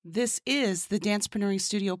This is the Dancepreneuring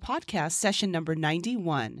Studio podcast, session number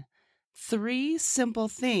 91. 3 simple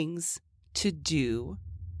things to do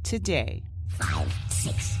today. 5,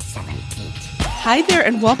 6, 7, 8. Hi there,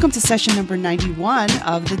 and welcome to session number 91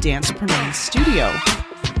 of the Dancepreneuring Studio.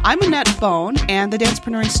 I'm Annette Bone, and the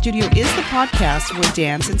Dancepreneuring Studio is the podcast where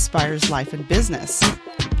dance inspires life and business.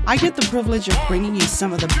 I get the privilege of bringing you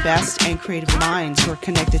some of the best and creative minds who are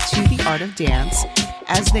connected to the art of dance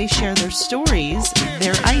as they share their stories,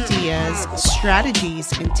 their ideas,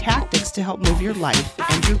 strategies, and tactics to help move your life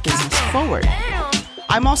and your business forward.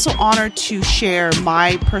 I'm also honored to share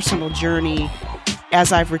my personal journey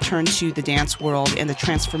as I've returned to the dance world and the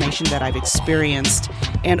transformation that I've experienced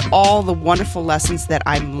and all the wonderful lessons that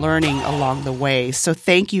I'm learning along the way. So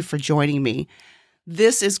thank you for joining me.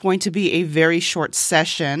 This is going to be a very short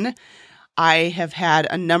session. I have had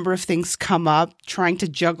a number of things come up, trying to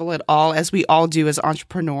juggle it all as we all do as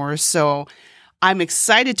entrepreneurs. So I'm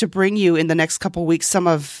excited to bring you in the next couple of weeks some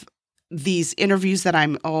of these interviews that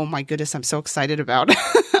I'm so excited about.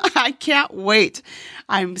 I can't wait.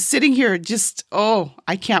 I'm sitting here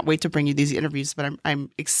I can't wait to bring you these interviews, but I'm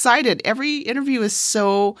excited. Every interview is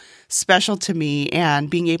so special to me, and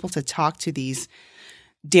being able to talk to these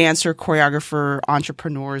dancer, choreographer,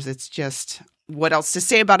 entrepreneurs, it's just, what else to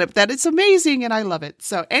say about it? That it's amazing and I love it.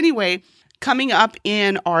 So anyway, coming up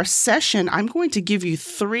in our session, I'm going to give you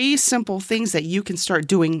 3 simple things that you can start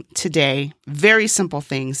doing today. Very simple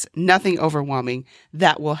things, nothing overwhelming,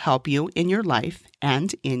 that will help you in your life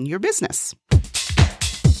and in your business.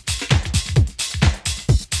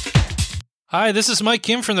 Hi, this is Mike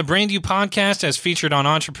Kim from the Brand You Podcast as featured on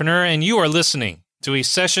Entrepreneur, and you are listening to a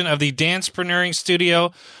session of the Dancepreneuring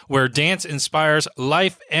Studio where dance inspires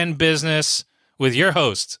life and business with your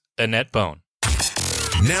host, Annette Bone.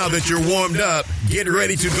 Now that you're warmed up, get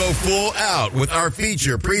ready to go full out with our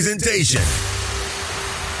feature presentation.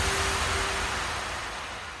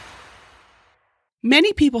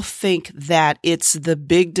 Many people think that it's the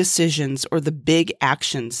big decisions or the big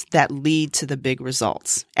actions that lead to the big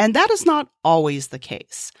results, and that is not always the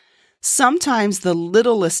case. Sometimes the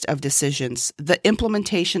littlest of decisions, the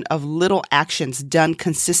implementation of little actions done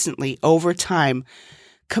consistently over time,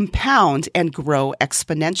 compound and grow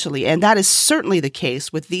exponentially. And that is certainly the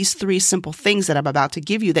case with these 3 simple things that I'm about to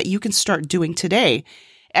give you that you can start doing today.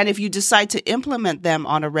 And if you decide to implement them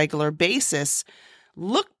on a regular basis,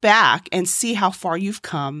 look back and see how far you've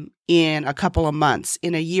come in a couple of months,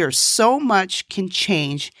 in a year. So much can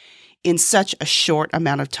change in such a short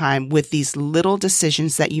amount of time with these little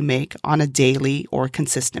decisions that you make on a daily or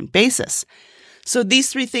consistent basis. So these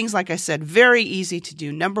 3 things, like I said, very easy to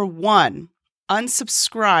do. Number 1,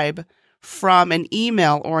 unsubscribe from an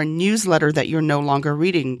email or a newsletter that you're no longer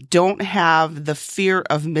reading. Don't have the fear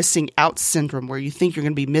of missing out syndrome where you think you're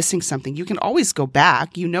going to be missing something. You can always go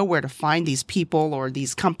back. You know where to find these people or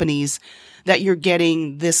these companies that you're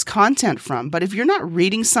getting this content from. But if you're not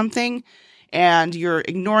reading something and you're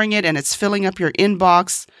ignoring it and it's filling up your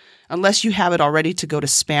inbox, unless you have it already to go to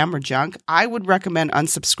spam or junk, I would recommend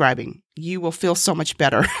unsubscribing. You will feel so much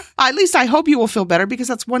better. At least I hope you will feel better, because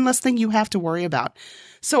that's one less thing you have to worry about.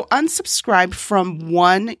 So unsubscribe from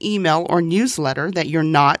one email or newsletter that you're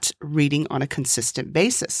not reading on a consistent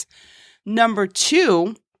basis. Number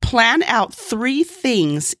 2, plan out 3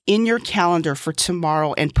 things in your calendar for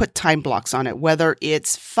tomorrow and put time blocks on it, whether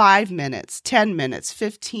it's 5 minutes, 10 minutes,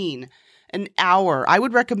 15, an hour. I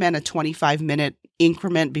would recommend a 25-minute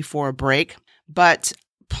increment before a break, but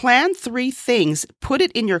plan 3 things, put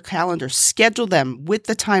it in your calendar, schedule them with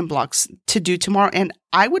the time blocks to do tomorrow. And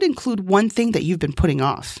I would include one thing that you've been putting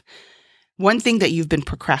off, one thing that you've been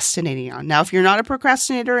procrastinating on. Now, if you're not a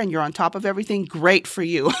procrastinator and you're on top of everything, great for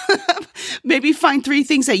you. Maybe find 3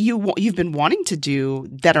 things that you've been wanting to do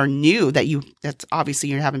that are new, that obviously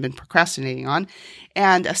you haven't been procrastinating on,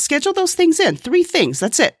 and schedule those things in. 3 things,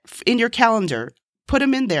 that's it, in your calendar. Put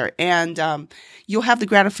them in there, and you'll have the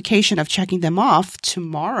gratification of checking them off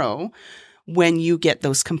tomorrow when you get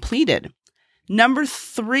those completed. Number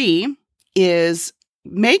 3 is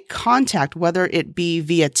make contact, whether it be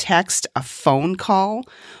via text, a phone call,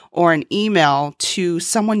 or an email, to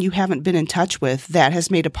someone you haven't been in touch with that has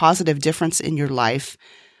made a positive difference in your life.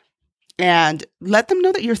 And let them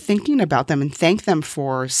know that you're thinking about them and thank them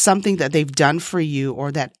for something that they've done for you,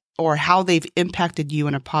 or how they've impacted you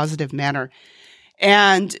in a positive manner.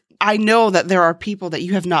 And I know that there are people that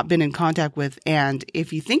you have not been in contact with, and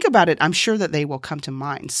if you think about it, I'm sure that they will come to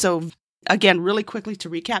mind. So Again, really quickly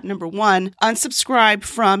to recap. Number 1, unsubscribe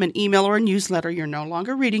from an email or a newsletter you're no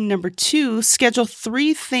longer reading. Number 2, schedule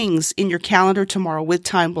 3 things in your calendar tomorrow with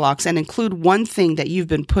time blocks and include 1 thing that you've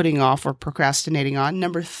been putting off or procrastinating on.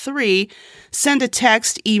 Number 3, send a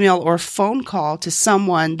text, email, or phone call to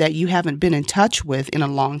someone that you haven't been in touch with in a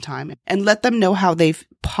long time and let them know how they've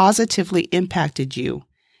positively impacted you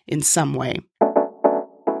in some way.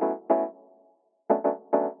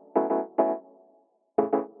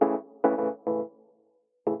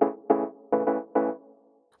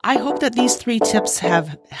 I hope that these 3 tips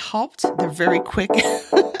have helped. They're very quick.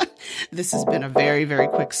 This has been a very, very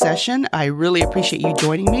quick session. I really appreciate you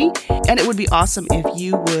joining me. And it would be awesome if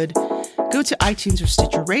you would go to iTunes or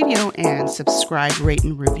Stitcher Radio and subscribe, rate,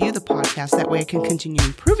 and review the podcast. That way I can continue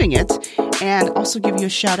improving it and also give you a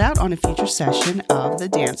shout out on a future session of the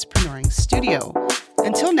Dancepreneuring Studio.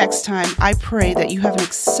 Until next time, I pray that you have an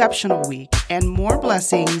exceptional week and more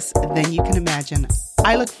blessings than you can imagine.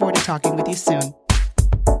 I look forward to talking with you soon.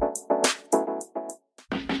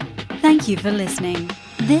 Thank you for listening.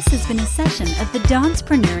 This has been a session of the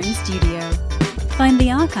Dancepreneuring Studio. Find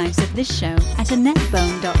the archives of this show at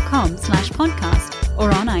AnnetteBone.com/podcast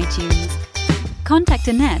or on iTunes. Contact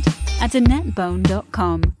Annette at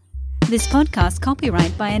AnnetteBone.com. This podcast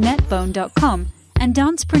copyright by AnnetteBone.com and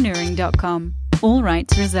Dancepreneuring.com. All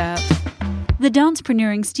rights reserved. The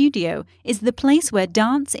Dancepreneuring Studio is the place where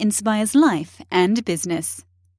dance inspires life and business.